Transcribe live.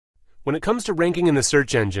When it comes to ranking in the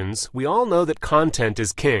search engines, we all know that content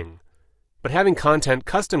is king. But having content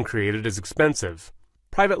custom created is expensive.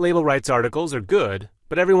 Private label rights articles are good,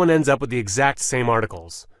 but everyone ends up with the exact same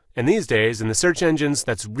articles. And these days, in the search engines,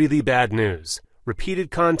 that's really bad news. Repeated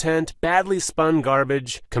content, badly spun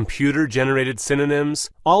garbage, computer-generated synonyms,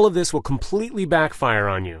 all of this will completely backfire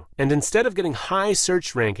on you. And instead of getting high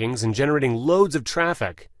search rankings and generating loads of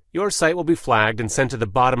traffic, your site will be flagged and sent to the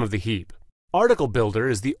bottom of the heap. Article Builder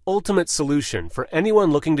is the ultimate solution for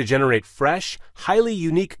anyone looking to generate fresh, highly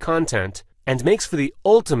unique content and makes for the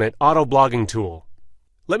ultimate auto-blogging tool.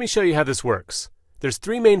 Let me show you how this works. There's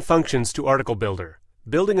three main functions to Article Builder: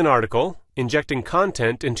 building an article, injecting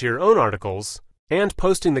content into your own articles, and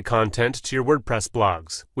posting the content to your WordPress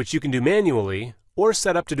blogs, which you can do manually or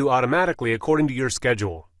set up to do automatically according to your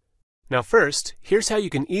schedule. Now first, here's how you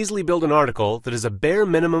can easily build an article that is a bare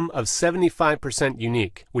minimum of 75%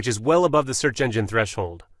 unique, which is well above the search engine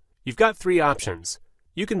threshold. You've got three options.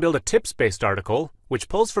 You can build a tips-based article, which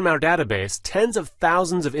pulls from our database tens of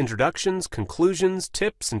thousands of introductions, conclusions,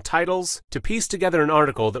 tips, and titles to piece together an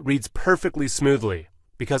article that reads perfectly smoothly,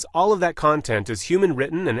 because all of that content is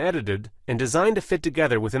human-written and edited and designed to fit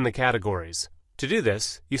together within the categories. To do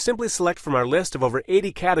this, you simply select from our list of over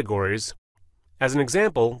 80 categories. As an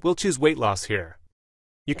example, we'll choose weight loss here.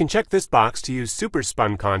 You can check this box to use super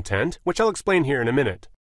spun content, which I'll explain here in a minute.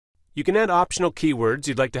 You can add optional keywords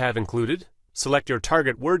you'd like to have included, select your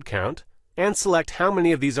target word count, and select how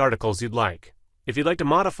many of these articles you'd like. If you'd like to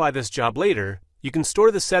modify this job later, you can store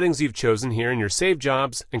the settings you've chosen here in your saved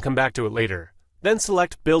jobs and come back to it later. Then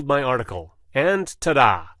select Build My Article, and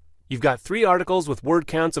ta-da! You've got 3 articles with word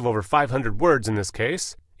counts of over 500 words in this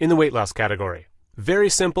case, in the weight loss category. Very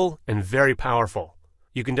simple and very powerful.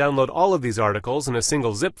 You can download all of these articles in a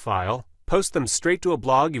single zip file, post them straight to a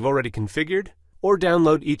blog you've already configured, or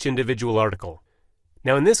download each individual article.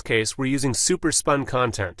 Now in this case, we're using super spun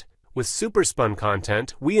content. With super spun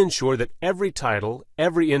content, we ensure that every title,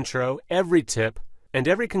 every intro, every tip, and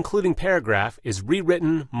every concluding paragraph is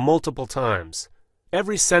rewritten multiple times.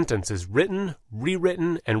 Every sentence is written,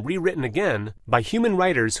 rewritten, and rewritten again by human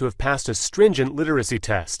writers who have passed a stringent literacy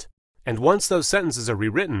test. And once those sentences are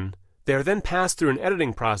rewritten, they are then passed through an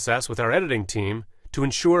editing process with our editing team to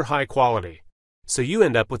ensure high quality. So you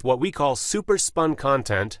end up with what we call super spun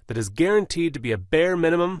content that is guaranteed to be a bare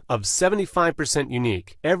minimum of 75%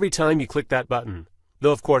 unique every time you click that button.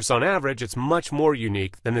 Though of course on average it's much more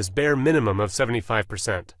unique than this bare minimum of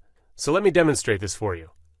 75%. So let me demonstrate this for you.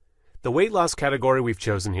 The weight loss category we've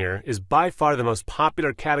chosen here is by far the most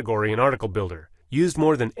popular category in Article Builder, used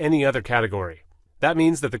more than any other category. That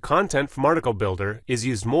means that the content from Article Builder is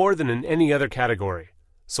used more than in any other category.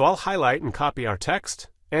 So I'll highlight and copy our text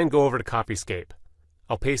and go over to Copyscape.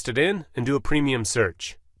 I'll paste it in and do a premium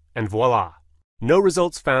search. And voila! No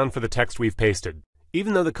results found for the text we've pasted,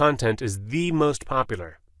 even though the content is the most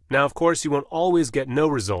popular. Now of course you won't always get no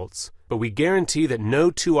results, but we guarantee that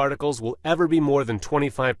no 2 articles will ever be more than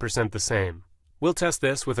 25% the same. We'll test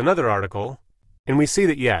this with another article, and we see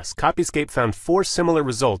that yes, Copyscape found 4 similar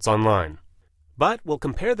results online. But we'll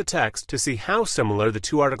compare the text to see how similar the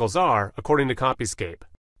 2 articles are according to Copyscape.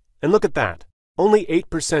 And look at that! Only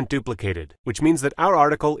 8% duplicated, which means that our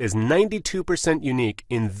article is 92% unique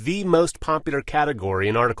in the most popular category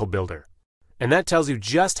in Article Builder. And that tells you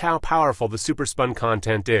just how powerful the super spun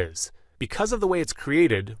content is. Because of the way it's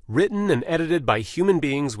created, written and edited by human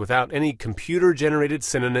beings without any computer-generated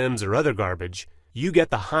synonyms or other garbage, you get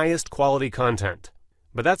the highest quality content.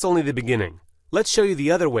 But that's only the beginning. Let's show you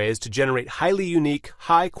the other ways to generate highly unique,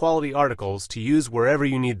 high-quality articles to use wherever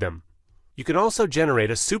you need them. You can also generate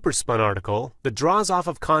a super spun article that draws off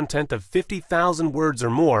of content of 50,000 words or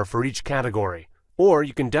more for each category. Or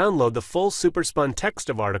you can download the full super spun text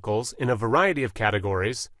of articles in a variety of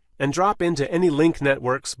categories and drop into any link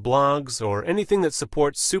networks, blogs, or anything that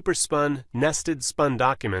supports super spun, nested spun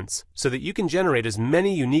documents so that you can generate as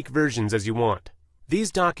many unique versions as you want.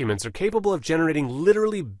 These documents are capable of generating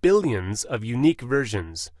literally billions of unique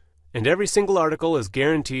versions, and every single article is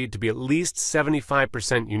guaranteed to be at least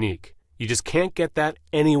 75% unique. You just can't get that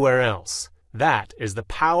anywhere else. That is the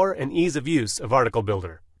power and ease of use of Article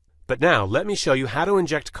Builder. But now let me show you how to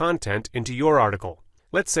inject content into your article.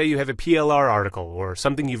 Let's say you have a PLR article or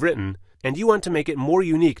something you've written, and you want to make it more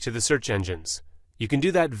unique to the search engines. You can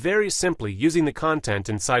do that very simply using the content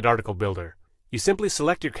inside Article Builder. You simply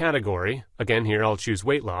select your category, again here I'll choose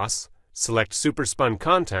weight loss, select super spun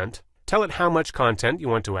content, tell it how much content you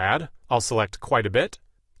want to add, I'll select quite a bit,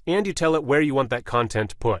 and you tell it where you want that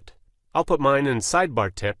content put. I'll put mine in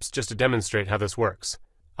sidebar tips just to demonstrate how this works.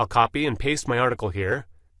 I'll copy and paste my article here,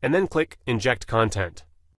 and then click Inject Content.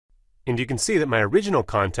 And you can see that my original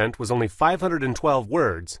content was only 512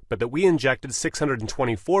 words, but that we injected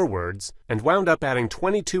 624 words and wound up adding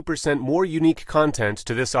 22% more unique content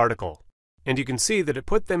to this article. And you can see that it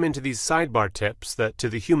put them into these sidebar tips that to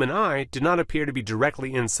the human eye did not appear to be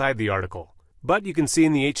directly inside the article. But you can see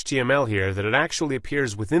in the HTML here that it actually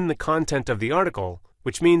appears within the content of the article,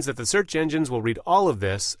 which means that the search engines will read all of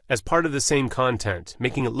this as part of the same content,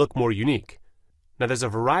 making it look more unique. Now there's a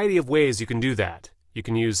variety of ways you can do that. You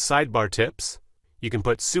can use sidebar tips. You can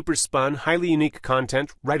put super spun, highly unique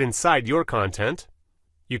content right inside your content.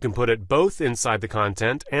 You can put it both inside the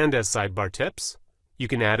content and as sidebar tips. You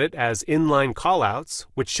can add it as inline callouts,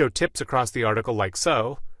 which show tips across the article like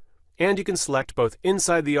so. And you can select both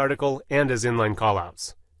inside the article and as inline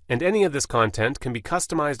callouts. And any of this content can be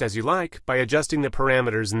customized as you like by adjusting the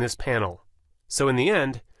parameters in this panel. So in the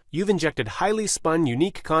end, you've injected highly spun,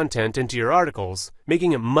 unique content into your articles,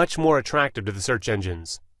 making it much more attractive to the search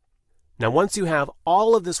engines. Now, once you have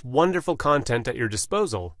all of this wonderful content at your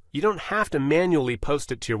disposal, you don't have to manually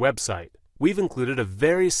post it to your website. We've included a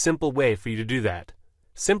very simple way for you to do that.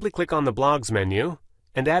 Simply click on the Blogs menu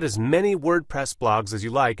and add as many WordPress blogs as you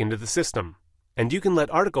like into the system. And you can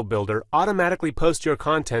let Article Builder automatically post your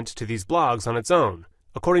content to these blogs on its own,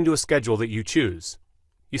 according to a schedule that you choose.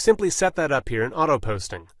 You simply set that up here in auto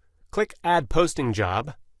posting. Click Add Posting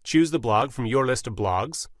Job, choose the blog from your list of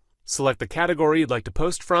blogs, select the category you'd like to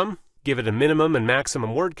post from, give it a minimum and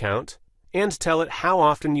maximum word count, and tell it how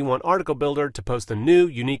often you want Article Builder to post the new,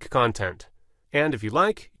 unique content. And if you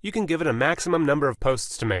like, you can give it a maximum number of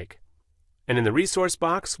posts to make. And in the resource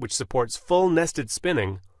box, which supports full nested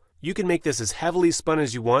spinning, you can make this as heavily spun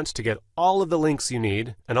as you want to get all of the links you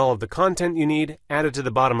need and all of the content you need added to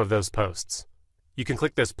the bottom of those posts. You can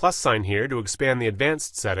click this plus sign here to expand the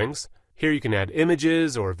advanced settings. Here you can add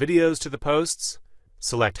images or videos to the posts,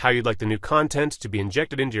 select how you'd like the new content to be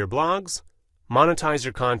injected into your blogs, monetize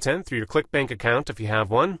your content through your ClickBank account if you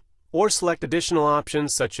have one, or select additional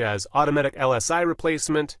options such as automatic LSI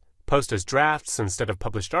replacement, post as drafts instead of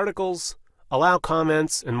published articles, allow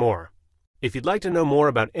comments, and more. If you'd like to know more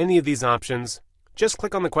about any of these options, just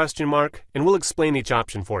click on the question mark and we'll explain each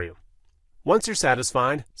option for you. Once you're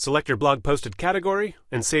satisfied, select your blog posted category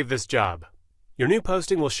and save this job. Your new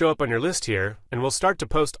posting will show up on your list here and will start to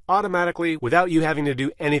post automatically without you having to do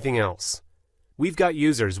anything else. We've got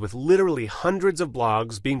users with literally hundreds of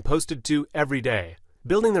blogs being posted to every day,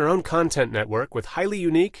 building their own content network with highly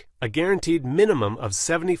unique, a guaranteed minimum of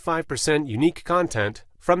 75% unique content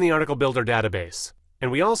from the Article Builder database. And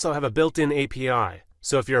we also have a built-in API.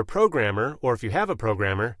 So if you're a programmer, or if you have a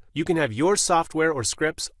programmer, you can have your software or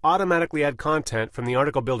scripts automatically add content from the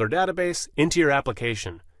Article Builder database into your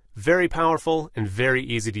application. Very powerful and very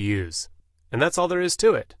easy to use. And that's all there is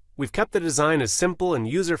to it. We've kept the design as simple and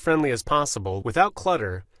user-friendly as possible without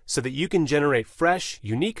clutter so that you can generate fresh,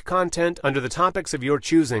 unique content under the topics of your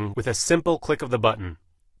choosing with a simple click of the button.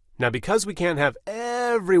 Now, because we can't have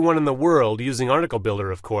everyone in the world using Article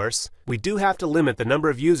Builder, of course, we do have to limit the number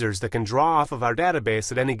of users that can draw off of our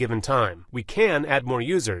database at any given time. We can add more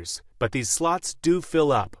users, but these slots do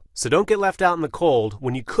fill up. So don't get left out in the cold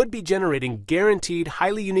when you could be generating guaranteed,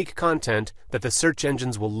 highly unique content that the search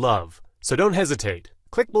engines will love. So don't hesitate.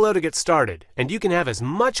 Click below to get started, and you can have as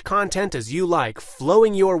much content as you like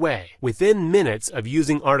flowing your way within minutes of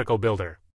using Article Builder.